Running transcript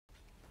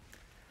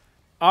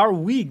Are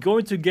we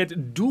going to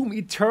get Doom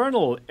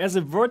Eternal as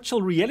a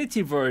virtual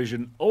reality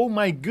version? Oh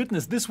my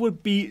goodness, this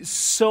would be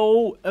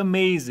so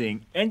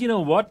amazing. And you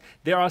know what?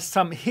 There are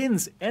some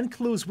hints and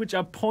clues which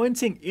are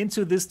pointing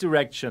into this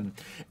direction.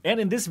 And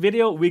in this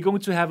video, we're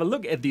going to have a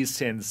look at these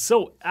hints.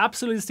 So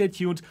absolutely stay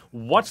tuned,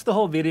 watch the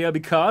whole video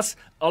because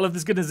all of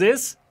this goodness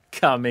is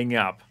coming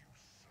up.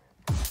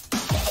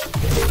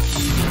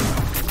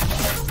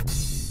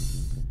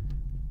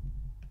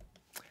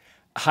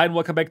 Hi and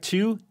welcome back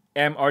to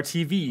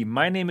MRTV.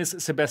 My name is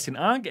Sebastian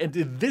Arndt and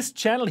this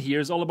channel here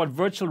is all about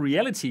virtual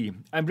reality.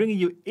 I'm bringing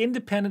you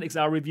independent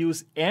XR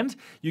reviews and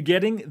you're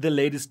getting the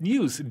latest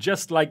news,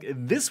 just like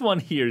this one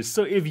here.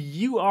 So if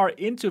you are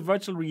into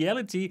virtual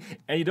reality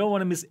and you don't want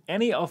to miss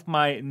any of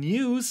my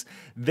news,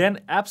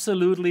 then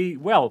absolutely,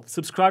 well,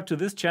 subscribe to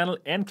this channel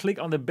and click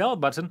on the bell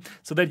button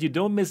so that you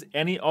don't miss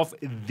any of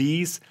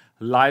these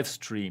live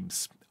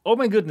streams. Oh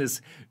my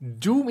goodness,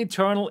 Doom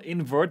Eternal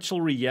in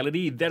virtual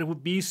reality, that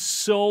would be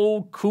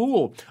so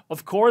cool.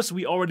 Of course,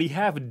 we already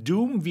have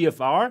Doom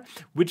VFR,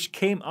 which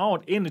came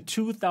out in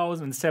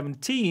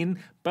 2017,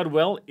 but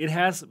well, it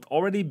has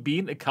already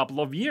been a couple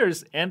of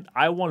years and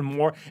I want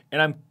more,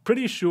 and I'm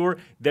pretty sure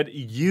that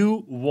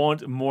you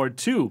want more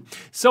too.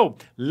 So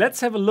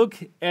let's have a look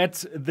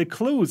at the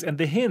clues and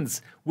the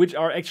hints which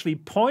are actually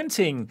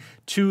pointing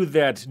to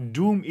that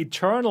Doom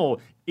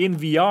Eternal in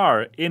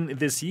VR in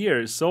this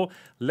year. So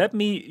let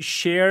me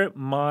share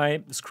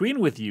my screen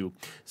with you.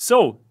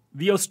 So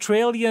the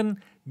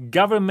Australian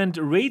government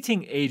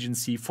rating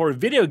agency for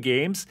video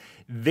games,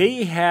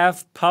 they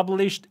have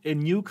published a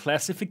new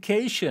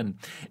classification.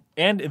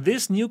 And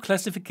this new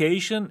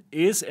classification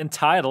is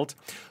entitled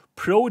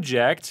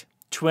Project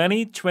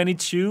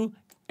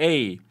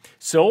 2022A.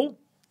 So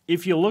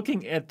if you're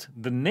looking at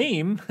the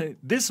name,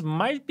 this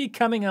might be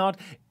coming out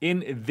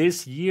in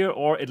this year,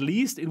 or at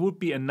least it would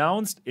be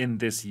announced in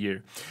this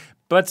year.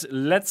 But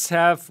let's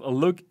have a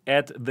look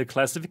at the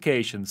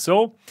classification.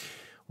 So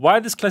why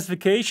this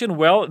classification?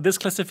 Well, this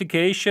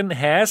classification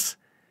has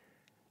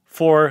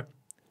a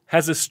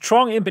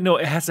strong impact, no,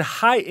 it has a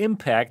high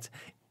impact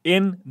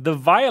in the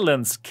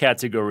violence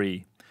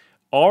category.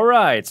 All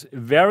right,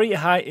 very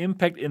high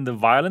impact in the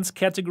violence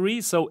category,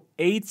 so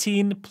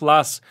 18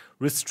 plus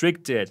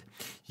restricted.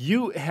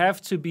 You have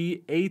to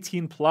be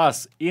 18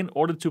 plus in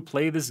order to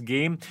play this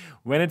game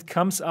when it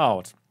comes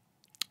out.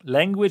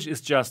 Language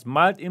is just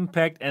mild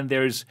impact and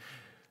there's,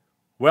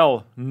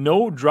 well,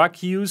 no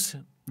drug use,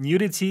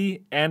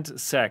 nudity and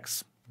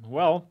sex.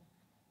 Well,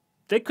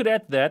 they could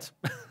add that.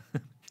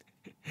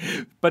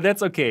 But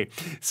that's okay.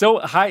 So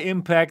high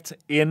impact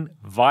in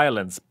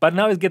violence. But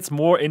now it gets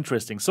more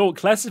interesting. So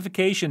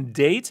classification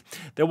date,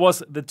 there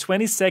was the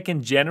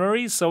 22nd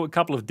January, so a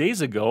couple of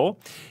days ago.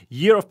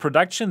 Year of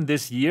production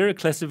this year.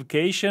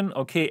 Classification,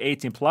 okay,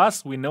 18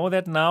 plus, we know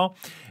that now.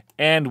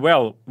 And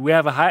well, we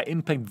have a high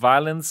impact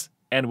violence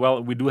and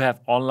well, we do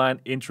have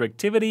online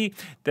interactivity.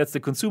 That's the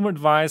consumer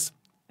advice.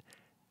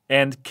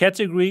 And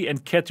category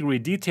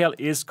detail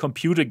is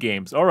computer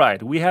games. All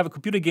right, we have a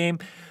computer game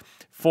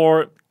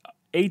for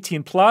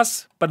 18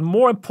 plus, but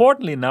more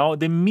importantly now,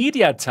 the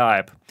media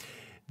type.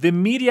 The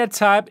media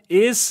type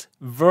is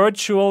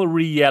virtual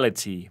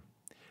reality.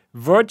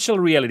 Virtual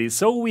reality.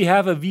 So we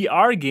have a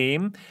VR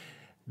game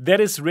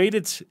that is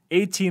rated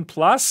 18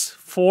 plus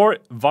for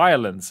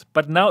violence,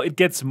 but now it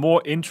gets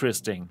more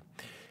interesting.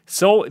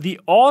 So the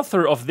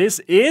author of this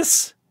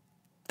is,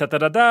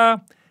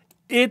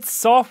 id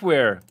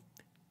Software.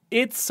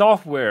 id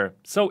Software.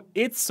 So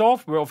id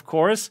Software, of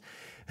course,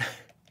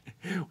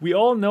 we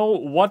all know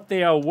what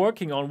they are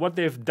working on, what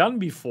they've done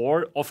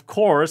before. Of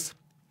course,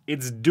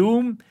 it's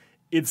Doom,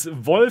 it's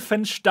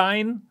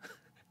Wolfenstein,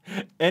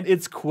 and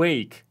it's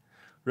Quake,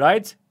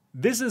 right?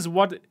 This is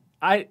what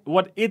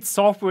id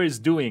Software is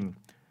doing.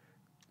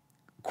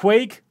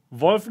 Quake,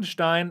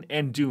 Wolfenstein,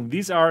 and Doom.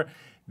 These are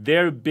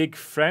their big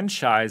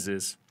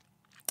franchises.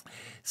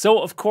 So,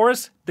 of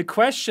course, the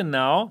question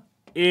now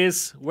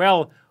is,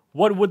 well,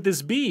 what would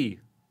this be?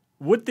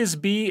 Would this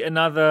be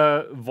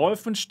another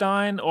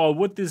Wolfenstein, or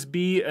would this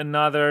be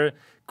another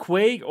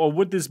Quake, or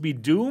would this be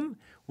Doom?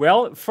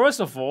 Well,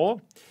 first of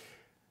all,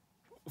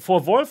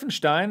 for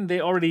Wolfenstein, they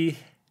already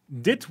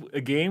did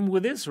a game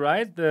with this,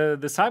 right? The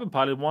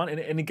Cyberpilot one, and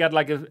it got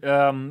like a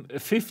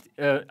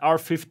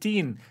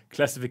R15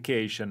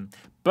 classification.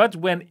 But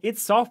when id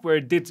Software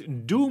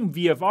did Doom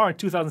VFR in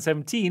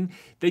 2017,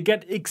 they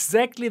get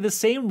exactly the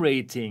same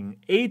rating,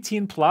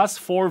 18 plus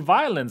for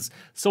violence.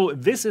 So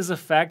this is a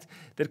fact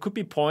that could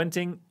be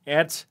pointing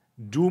at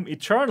Doom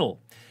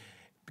Eternal.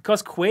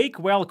 Because Quake,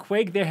 well,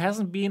 Quake, there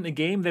hasn't been a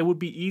game that would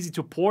be easy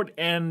to port,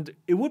 and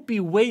it would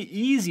be way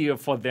easier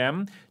for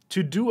them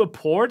to do a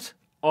port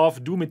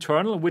of Doom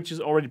Eternal, which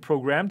is already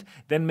programmed,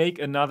 than make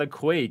another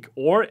Quake.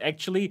 Or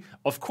actually,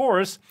 of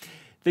course,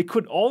 they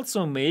could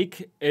also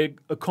make a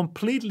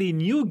completely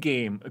new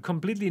game, a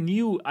completely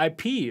new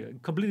IP, a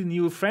completely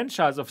new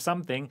franchise of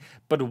something.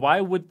 But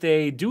why would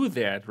they do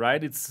that,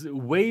 right? It's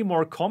way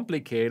more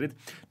complicated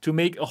to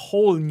make a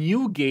whole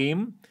new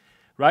game,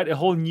 right? A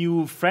whole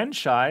new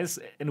franchise.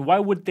 And why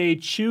would they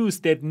choose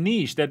that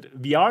niche,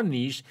 that VR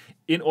niche,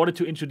 in order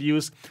to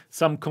introduce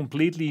some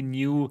completely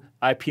new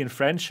IP and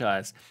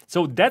franchise?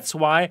 So that's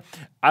why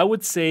I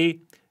would say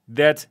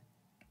that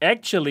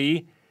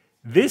actually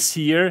this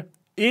year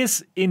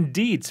is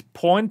indeed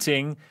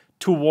pointing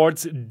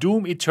towards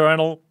Doom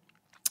Eternal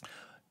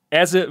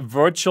as a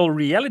virtual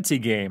reality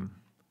game.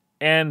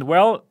 And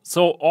well,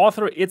 so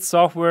author id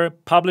Software,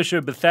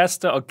 publisher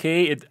Bethesda,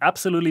 okay, it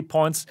absolutely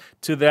points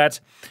to that.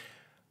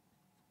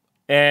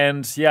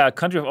 And yeah,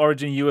 country of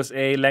origin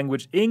USA,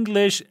 language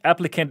English,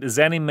 applicant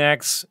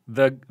ZeniMax,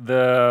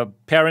 the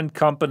parent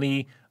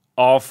company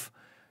of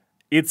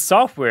id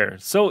Software.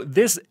 So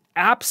this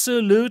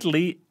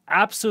absolutely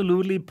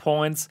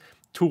points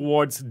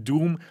towards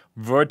Doom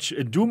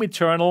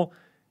Eternal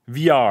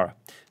VR.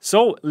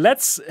 So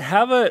let's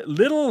have a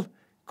little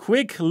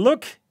quick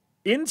look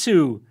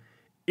into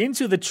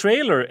the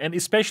trailer and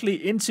especially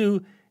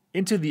into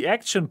the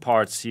action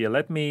parts here.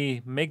 Let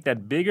me make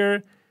that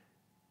bigger.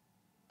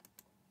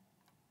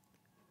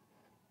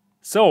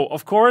 So,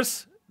 of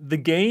course, the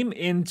game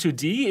in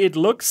 2D, it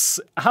looks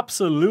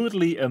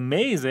absolutely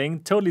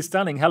amazing, totally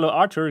stunning. Hello,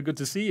 Arthur, good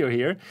to see you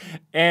here.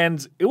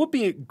 And it would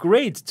be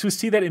great to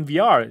see that in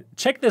VR.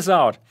 Check this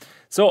out.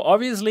 So,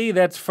 obviously,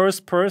 that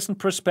first-person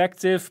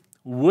perspective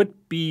would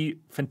be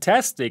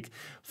fantastic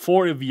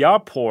for a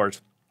VR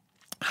port.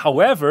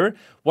 However,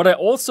 what I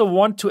also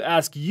want to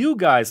ask you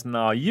guys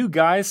now, you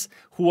guys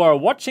who are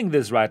watching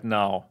this right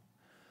now,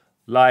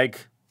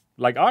 like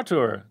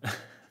Arthur,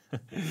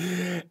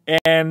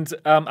 and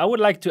I would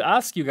like to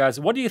ask you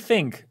guys, what do you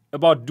think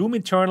about Doom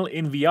Eternal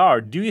in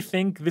VR? Do you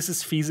think this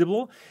is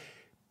feasible?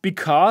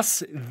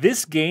 Because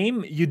this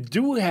game, you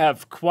do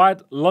have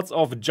quite lots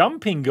of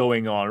jumping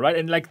going on, right?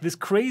 And like this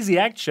crazy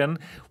action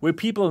where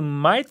people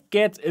might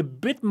get a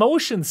bit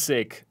motion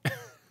sick,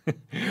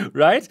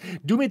 right?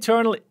 Doom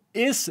Eternal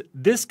is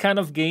this kind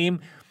of game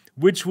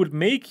which would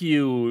make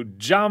you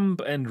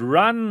jump and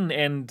run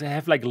and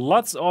have like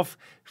lots of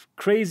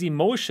crazy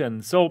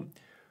motion. So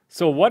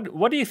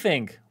what do you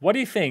think? What do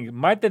you think?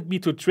 Might that be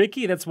too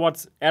tricky? That's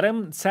what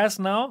Adam says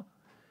now.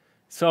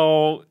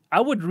 So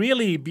I would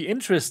really be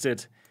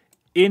interested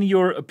in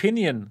your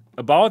opinion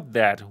about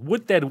that.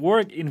 Would that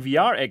work in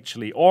VR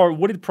actually? Or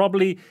would it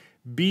probably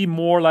be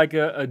more like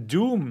a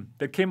Doom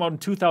that came out in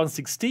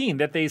 2016,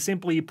 that they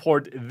simply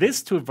port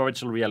this to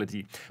virtual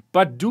reality?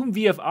 But Doom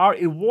VFR,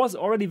 it was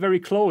already very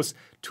close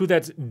to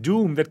that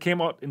Doom that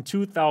came out in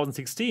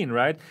 2016,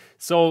 right?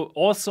 So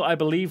also I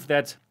believe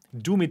that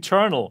Doom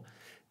Eternal,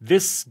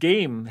 this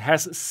game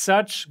has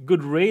such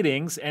good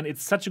ratings and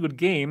it's such a good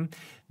game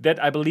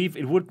that I believe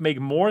it would make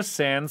more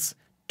sense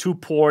to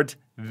port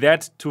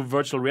that to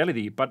virtual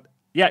reality. But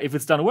yeah, if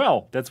it's done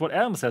well, that's what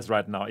Adam says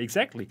right now.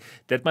 Exactly.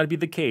 That might be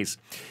the case.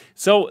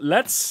 So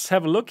let's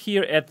have a look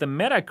here at the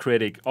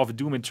Metacritic of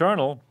Doom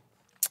Eternal.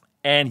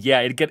 And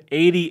yeah, it got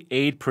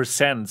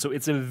 88%. So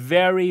it's a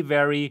very,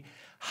 very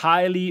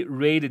highly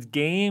rated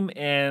game.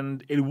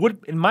 And it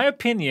would, in my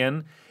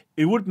opinion,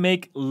 it would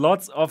make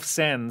lots of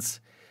sense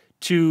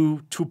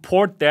to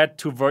port that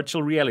to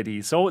virtual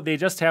reality. So they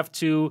just have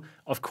to,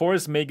 of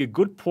course, make a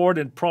good port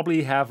and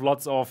probably have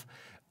lots of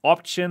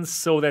options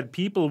so that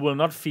people will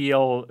not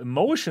feel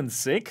motion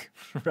sick,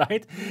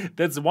 right?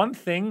 That's one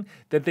thing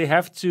that they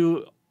have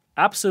to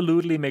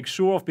absolutely make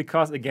sure of,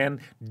 because again,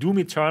 Doom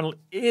Eternal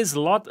is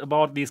a lot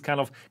about these kind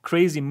of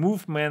crazy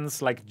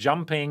movements like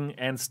jumping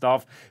and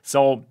stuff.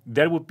 So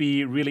that would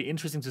be really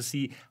interesting to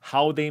see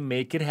how they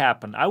make it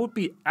happen. I would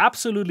be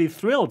absolutely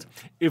thrilled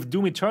if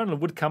Doom Eternal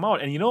would come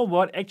out. And you know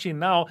what? Actually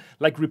now,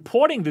 like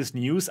reporting this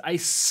news, I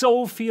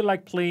so feel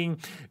like playing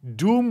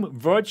Doom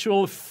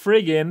Virtual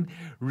Friggin'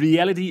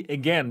 Reality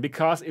again,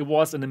 because it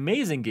was an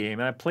amazing game.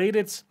 And I played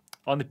it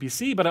on the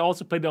PC, but I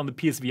also played it on the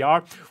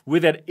PSVR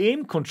with that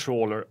aim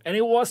controller, and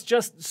it was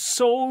just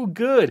so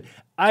good.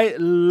 I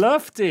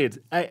loved it.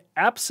 I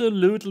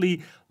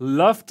absolutely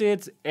loved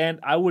it, and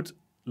I would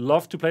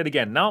love to play it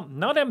again. Now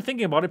that I'm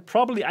thinking about it,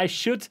 probably I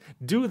should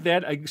do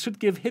that. I should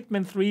give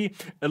Hitman 3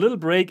 a little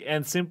break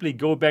and simply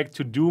go back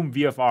to Doom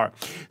VFR.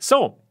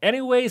 So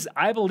anyways,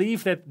 I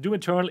believe that Doom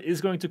Eternal is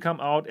going to come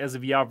out as a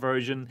VR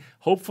version,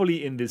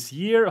 hopefully in this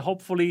year.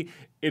 Hopefully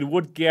it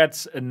would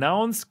get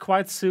announced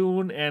quite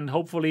soon, and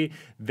hopefully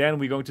then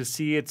we're going to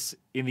see it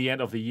in the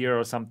end of the year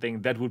or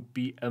something. That would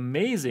be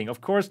amazing. Of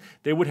course,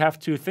 they would have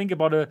to think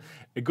about a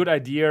good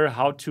idea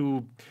how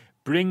to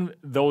bring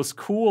those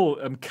cool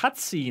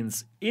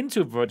cutscenes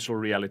into virtual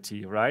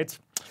reality, right?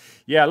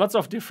 Yeah, lots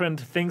of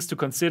different things to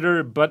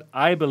consider, but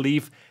I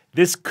believe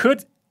this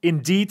could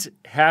indeed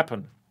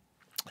happen.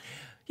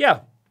 Yeah,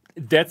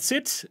 that's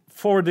it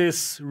for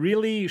this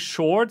really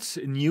short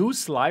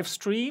news live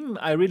stream.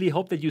 I really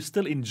hope that you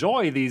still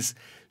enjoy these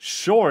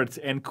short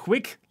and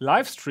quick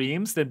live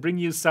streams that bring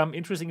you some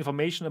interesting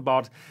information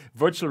about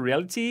virtual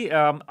reality.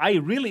 I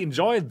really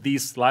enjoyed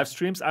these live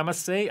streams, I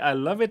must say. I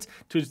love it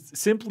to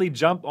simply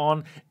jump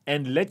on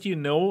and let you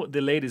know the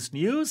latest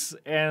news,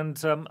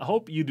 and I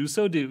hope you do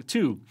so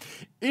too.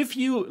 If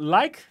you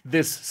like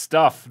this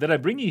stuff that I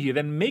bring you here,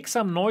 then make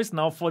some noise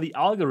now for the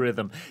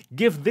algorithm.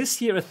 Give this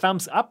here a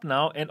thumbs up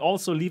now, and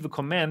also leave a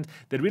comment.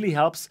 That really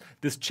helps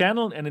this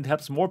channel, and it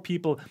helps more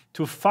people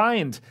to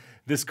find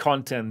this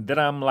content that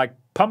I'm like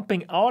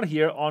pumping out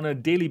here on a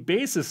daily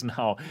basis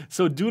now.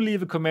 So do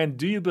leave a comment.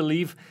 Do you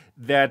believe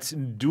that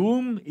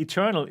Doom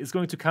Eternal is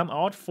going to come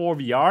out for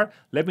VR?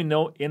 Let me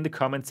know in the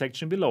comment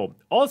section below.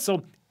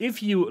 Also,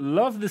 if you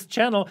love this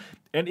channel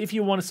and if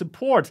you want to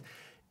support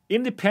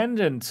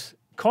independent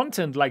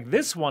content like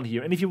this one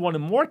here, and if you want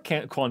more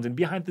content,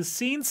 behind the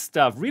scenes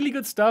stuff, really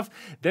good stuff,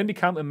 then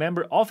become a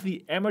member of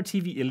the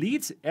MRTV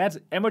Elite at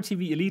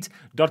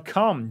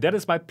mrtvelite.com. That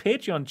is my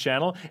Patreon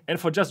channel, and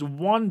for just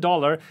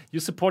 $1, you're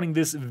supporting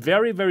this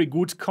very, very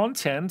good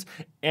content,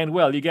 and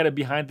well, you get a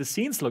behind the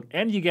scenes look,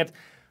 and you get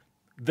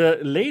the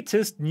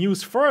latest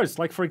news first.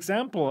 Like, for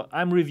example,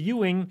 I'm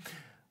reviewing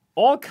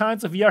all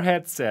kinds of VR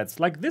headsets,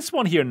 like this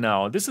one here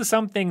now. This is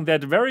something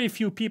that very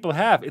few people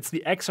have. It's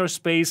the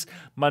Exospace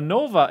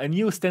Manova, a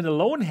new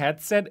standalone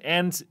headset,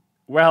 and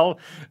well,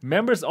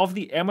 members of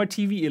the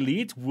MRTV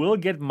Elite will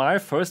get my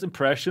first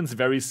impressions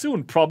very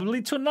soon,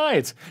 probably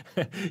tonight.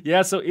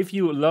 Yeah, so if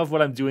you love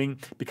what I'm doing,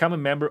 become a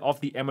member of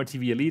the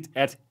MRTV Elite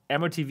at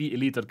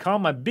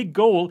mrtvelite.com. My big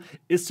goal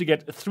is to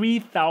get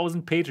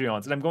 3,000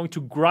 Patreons, and I'm going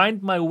to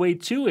grind my way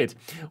to it.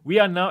 We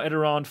are now at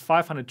around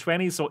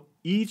 520, so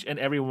each and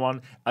every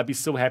one, I'd be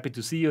so happy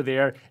to see you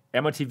there,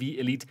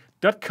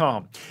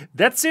 mrtvelite.com.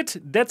 That's it.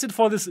 That's it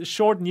for this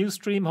short news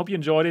stream. Hope you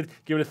enjoyed it.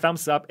 Give it a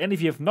thumbs up. And if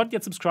you have not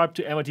yet subscribed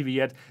to MRTV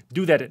yet,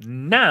 do that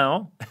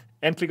now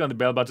and click on the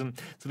bell button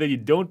so that you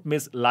don't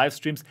miss live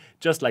streams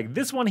just like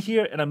this one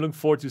here. And I'm looking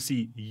forward to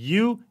see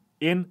you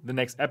in the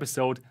next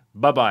episode.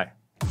 Bye-bye.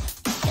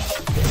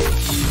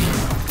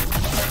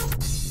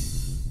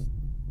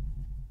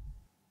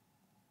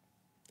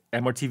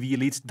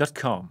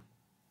 mrtvelite.com.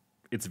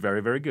 It's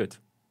very, very good,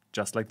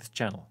 just like this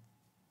channel.